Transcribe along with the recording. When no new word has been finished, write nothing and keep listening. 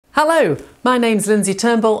Hello, my name's Lindsay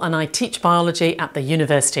Turnbull and I teach biology at the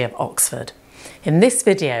University of Oxford. In this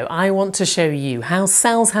video, I want to show you how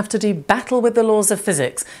cells have to do battle with the laws of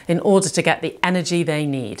physics in order to get the energy they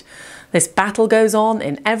need. This battle goes on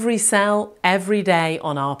in every cell, every day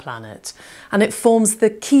on our planet, and it forms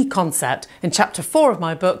the key concept in chapter 4 of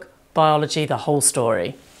my book, Biology: The Whole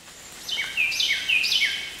Story.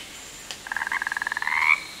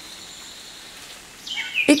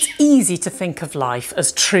 It's easy to think of life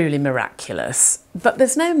as truly miraculous, but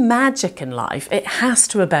there's no magic in life. It has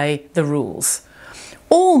to obey the rules.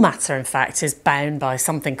 All matter, in fact, is bound by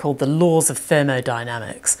something called the laws of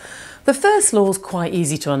thermodynamics. The first law is quite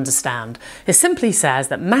easy to understand. It simply says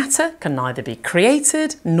that matter can neither be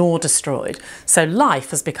created nor destroyed, so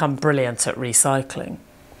life has become brilliant at recycling.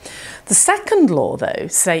 The second law, though,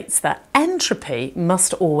 states that entropy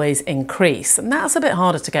must always increase, and that's a bit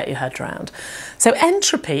harder to get your head around. So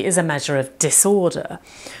entropy is a measure of disorder.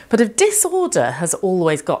 But if disorder has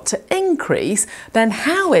always got to increase, then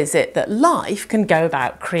how is it that life can go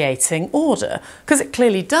about creating order? Because it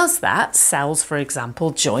clearly does that. Cells, for example,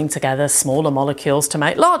 join together smaller molecules to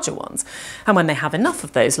make larger ones. And when they have enough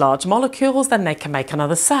of those large molecules, then they can make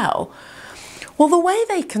another cell. Well, the way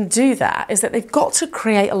they can do that is that they've got to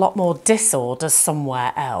create a lot more disorder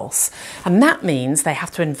somewhere else. And that means they have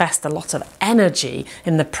to invest a lot of energy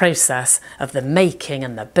in the process of the making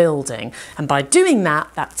and the building. And by doing that,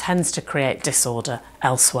 that tends to create disorder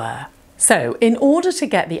elsewhere. So in order to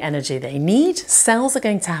get the energy they need, cells are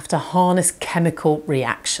going to have to harness chemical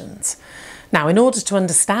reactions. Now, in order to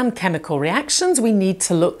understand chemical reactions, we need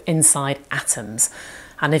to look inside atoms.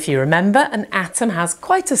 And if you remember, an atom has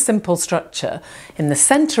quite a simple structure. In the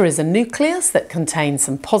centre is a nucleus that contains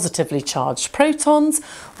some positively charged protons,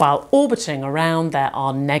 while orbiting around there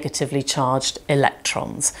are negatively charged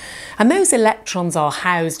electrons. And those electrons are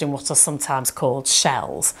housed in what are sometimes called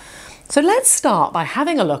shells. So let's start by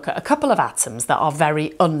having a look at a couple of atoms that are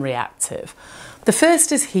very unreactive. The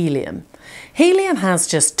first is helium. Helium has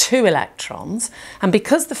just 2 electrons, and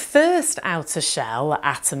because the first outer shell that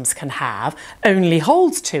atoms can have only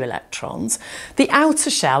holds 2 electrons, the outer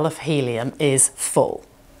shell of helium is full.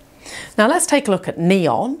 Now let's take a look at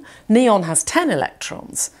neon. Neon has 10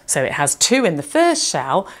 electrons, so it has 2 in the first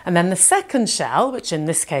shell, and then the second shell, which in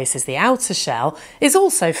this case is the outer shell, is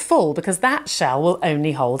also full because that shell will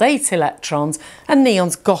only hold 8 electrons, and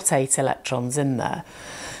neon's got 8 electrons in there.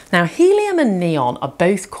 Now, helium and neon are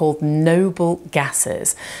both called noble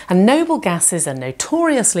gases, and noble gases are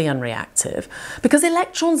notoriously unreactive because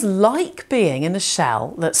electrons like being in a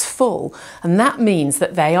shell that's full, and that means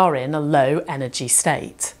that they are in a low energy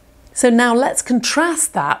state. So now let's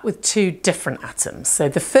contrast that with 2 different atoms. So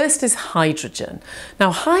the first is hydrogen.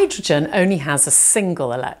 Now hydrogen only has a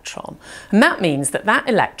single electron, and that means that that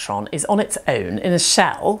electron is on its own in a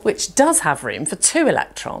shell which does have room for 2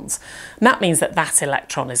 electrons. And that means that that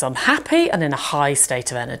electron is unhappy and in a high state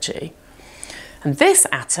of energy. And this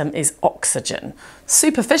atom is oxygen,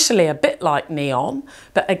 superficially a bit like neon,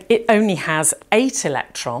 but it only has 8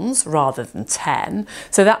 electrons rather than 10.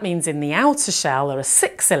 So that means in the outer shell there are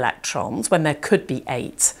 6 electrons when there could be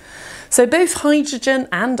 8. So both hydrogen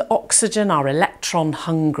and oxygen are electron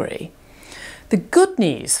hungry. The good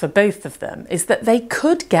news for both of them is that they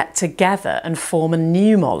could get together and form a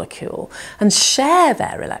new molecule and share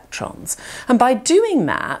their electrons. And by doing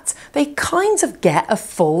that, they kind of get a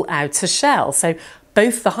full outer shell. So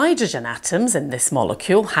both the hydrogen atoms in this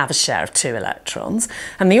molecule have a share of 2 electrons,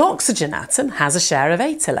 and the oxygen atom has a share of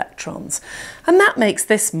 8 electrons. And that makes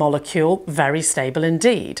this molecule very stable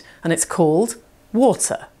indeed, and it's called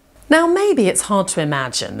water. Now, maybe it's hard to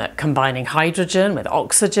imagine that combining hydrogen with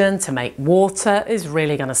oxygen to make water is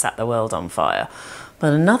really going to set the world on fire.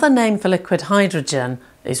 But another name for liquid hydrogen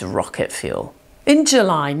is rocket fuel. In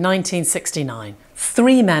July 1969,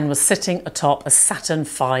 3 men were sitting atop a Saturn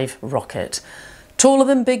V rocket. Taller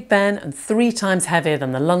than Big Ben and 3 times heavier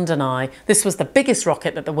than the London Eye, this was the biggest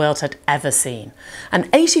rocket that the world had ever seen. And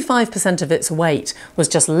 85% of its weight was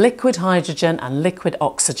just liquid hydrogen and liquid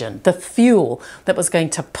oxygen, the fuel that was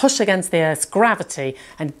going to push against the Earth's gravity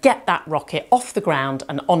and get that rocket off the ground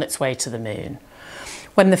and on its way to the moon.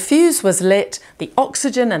 When the fuse was lit, the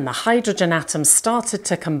oxygen and the hydrogen atoms started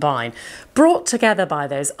to combine, brought together by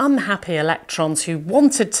those unhappy electrons who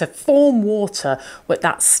wanted to form water with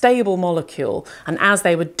that stable molecule. And as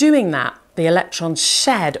they were doing that, the electrons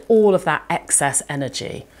shed all of that excess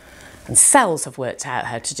energy. And cells have worked out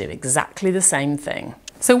how to do exactly the same thing.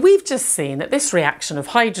 So we've just seen that this reaction of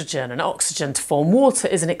hydrogen and oxygen to form water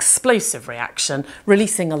is an explosive reaction,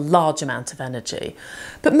 releasing a large amount of energy.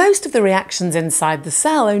 But most of the reactions inside the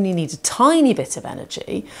cell only need a tiny bit of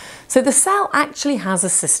energy. So the cell actually has a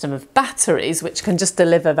system of batteries which can just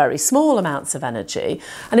deliver very small amounts of energy,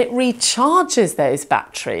 and it recharges those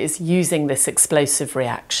batteries using this explosive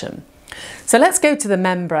reaction. So let's go to the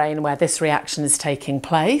membrane where this reaction is taking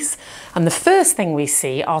place, and the first thing we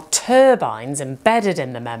see are turbines embedded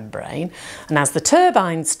in the membrane, and as the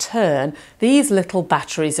turbines turn, these little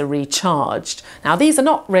batteries are recharged. Now these are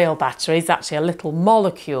not real batteries, actually a little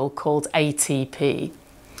molecule called ATP.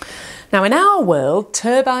 Now in our world,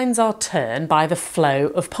 turbines are turned by the flow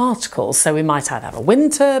of particles, so we might either have a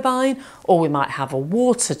wind turbine or we might have a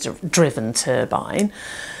water-driven turbine.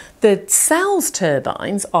 The cell's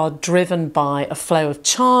turbines are driven by a flow of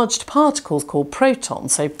charged particles called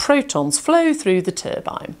protons. So protons flow through the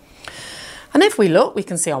turbine. And if we look, we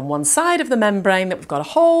can see on one side of the membrane that we've got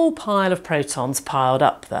a whole pile of protons piled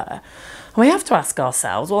up there. And we have to ask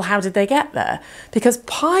ourselves, well, how did they get there? Because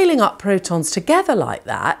piling up protons together like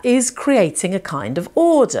that is creating a kind of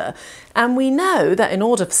order. And we know that in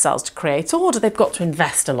order for cells to create order, they've got to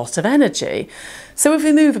invest a lot of energy. So if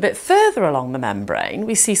we move a bit further along the membrane,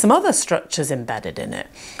 we see some other structures embedded in it.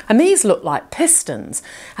 And these look like pistons,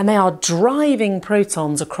 and they are driving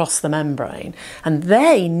protons across the membrane. And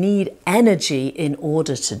they need energy in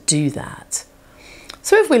order to do that.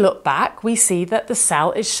 So if we look back, we see that the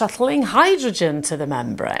cell is shuttling hydrogen to the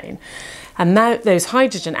membrane. And now those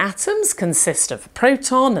hydrogen atoms consist of a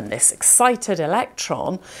proton and this excited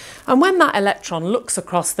electron. And when that electron looks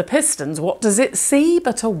across the pistons, what does it see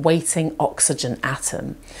but a waiting oxygen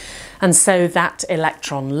atom? And so that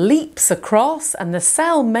electron leaps across, and the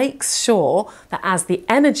cell makes sure that as the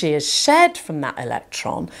energy is shed from that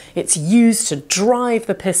electron, it's used to drive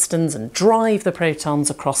the pistons and drive the protons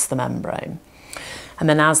across the membrane. And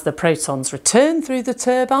then as the protons return through the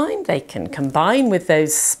turbine, they can combine with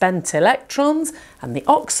those spent electrons and the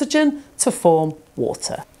oxygen to form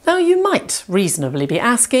water. Now you might reasonably be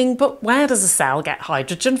asking, but where does a cell get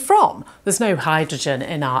hydrogen from? There's no hydrogen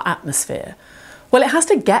in our atmosphere. Well, it has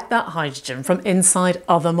to get that hydrogen from inside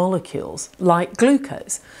other molecules, like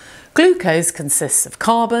glucose. Glucose consists of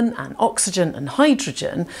carbon and oxygen and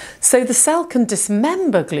hydrogen, so the cell can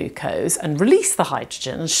dismember glucose and release the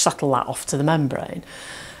hydrogen and shuttle that off to the membrane.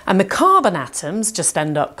 And the carbon atoms just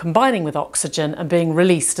end up combining with oxygen and being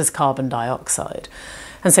released as carbon dioxide.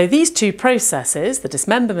 And so these two processes, the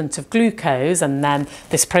dismemberment of glucose and then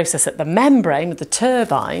this process at the membrane with the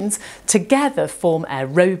turbines, together form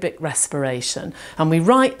aerobic respiration. And we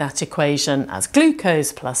write that equation as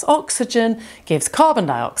glucose plus oxygen gives carbon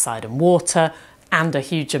dioxide and water and a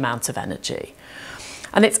huge amount of energy.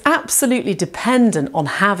 And it's absolutely dependent on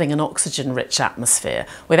having an oxygen-rich atmosphere.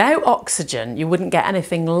 Without oxygen, you wouldn't get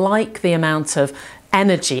anything like the amount of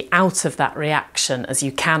energy out of that reaction as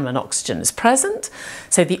you can when oxygen is present.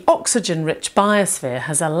 So the oxygen-rich biosphere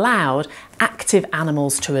has allowed active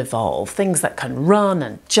animals to evolve, things that can run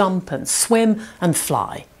and jump and swim and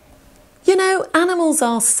fly. You know, animals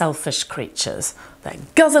are selfish creatures. They're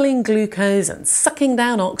guzzling glucose and sucking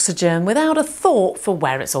down oxygen without a thought for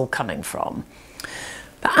where it's all coming from.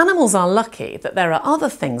 But animals are lucky that there are other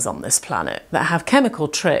things on this planet that have chemical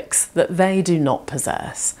tricks that they do not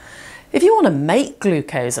possess. If you want to make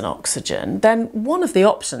glucose and oxygen, then one of the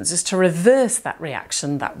options is to reverse that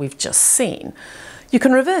reaction that we've just seen. You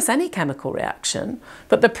can reverse any chemical reaction,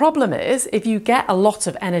 but the problem is if you get a lot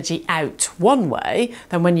of energy out one way,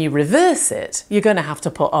 then when you reverse it, you're going to have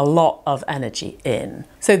to put a lot of energy in.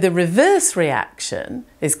 So the reverse reaction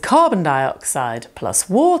is carbon dioxide plus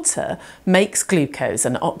water makes glucose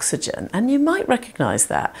and oxygen, and you might recognise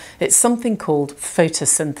that. It's something called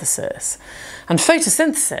photosynthesis. And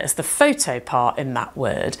photosynthesis, the photo part in that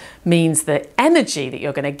word, means the energy that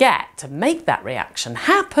you're going to get to make that reaction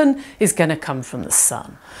happen is going to come from the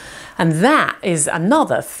sun. And that is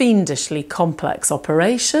another fiendishly complex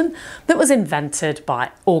operation that was invented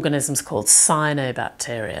by organisms called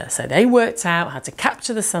cyanobacteria. So they worked out how to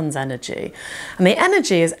capture the sun's energy. And the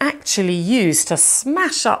energy is actually used to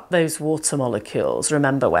smash up those water molecules.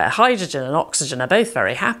 Remember, where hydrogen and oxygen are both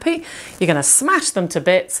very happy, you're going to smash them to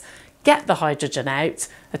bits, get the hydrogen out,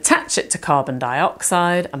 attach it to carbon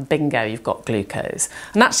dioxide, and bingo, you've got glucose.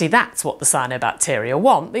 And actually that's what the cyanobacteria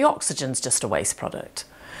want. The oxygen's just a waste product.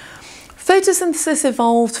 Photosynthesis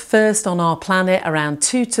evolved first on our planet around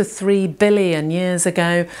 2 to 3 billion years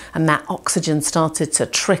ago, and that oxygen started to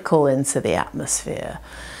trickle into the atmosphere.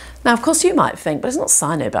 Now, of course, you might think, but it's not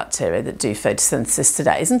cyanobacteria that do photosynthesis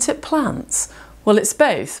today, isn't it plants? Well, it's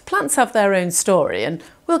both. Plants have their own story, and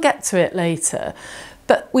we'll get to it later.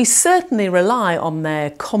 But we certainly rely on their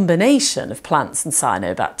combination of plants and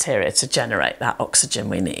cyanobacteria to generate that oxygen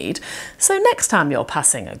we need. So next time you're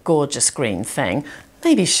passing a gorgeous green thing,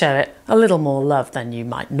 maybe show it a little more love than you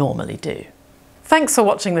might normally do. Thanks for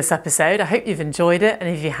watching this episode. I hope you've enjoyed it, and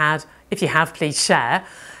if you have, please share.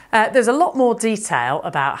 There's a lot more detail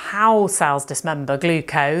about how cells dismember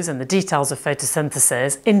glucose and the details of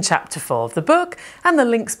photosynthesis in chapter 4 of the book, and the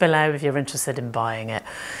links below if you're interested in buying it.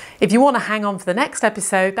 If you want to hang on for the next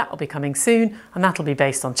episode, that will be coming soon, and that'll be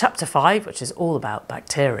based on chapter 5, which is all about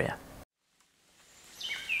bacteria.